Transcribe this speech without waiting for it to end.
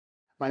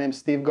My name is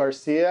Steve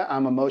Garcia.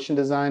 I'm a motion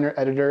designer,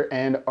 editor,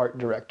 and art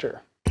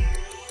director.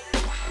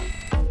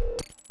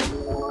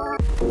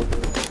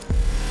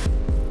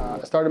 I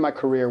started my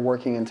career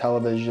working in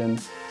television.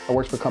 I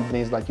worked for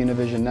companies like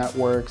Univision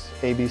Networks,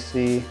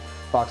 ABC,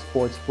 Fox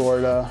Sports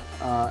Florida,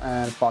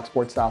 and Fox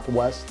Sports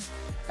Southwest.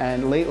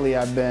 And lately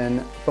I've been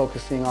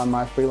focusing on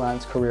my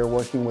freelance career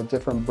working with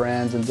different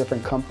brands and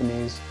different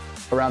companies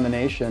around the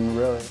nation,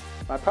 really.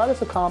 My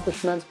proudest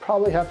accomplishments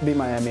probably have to be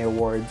my Emmy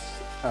Awards.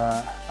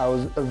 I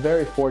was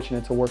very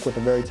fortunate to work with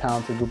a very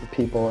talented group of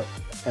people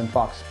in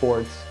Fox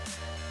Sports.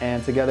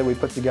 And together we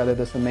put together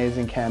this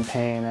amazing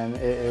campaign, and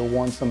it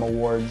won some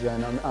awards,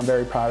 and I'm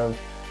very proud of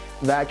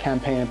that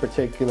campaign in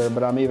particular,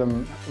 but I'm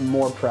even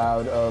more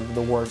proud of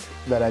the work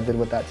that I did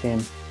with that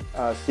team.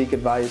 Seek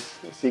advice,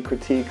 seek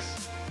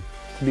critiques,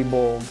 to be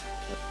bold,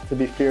 to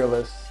be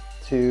fearless,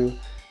 to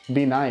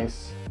be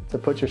nice, to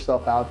put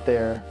yourself out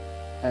there,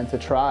 and to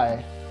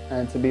try,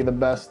 and to be the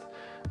best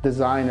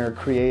designer,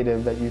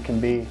 creative that you can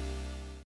be.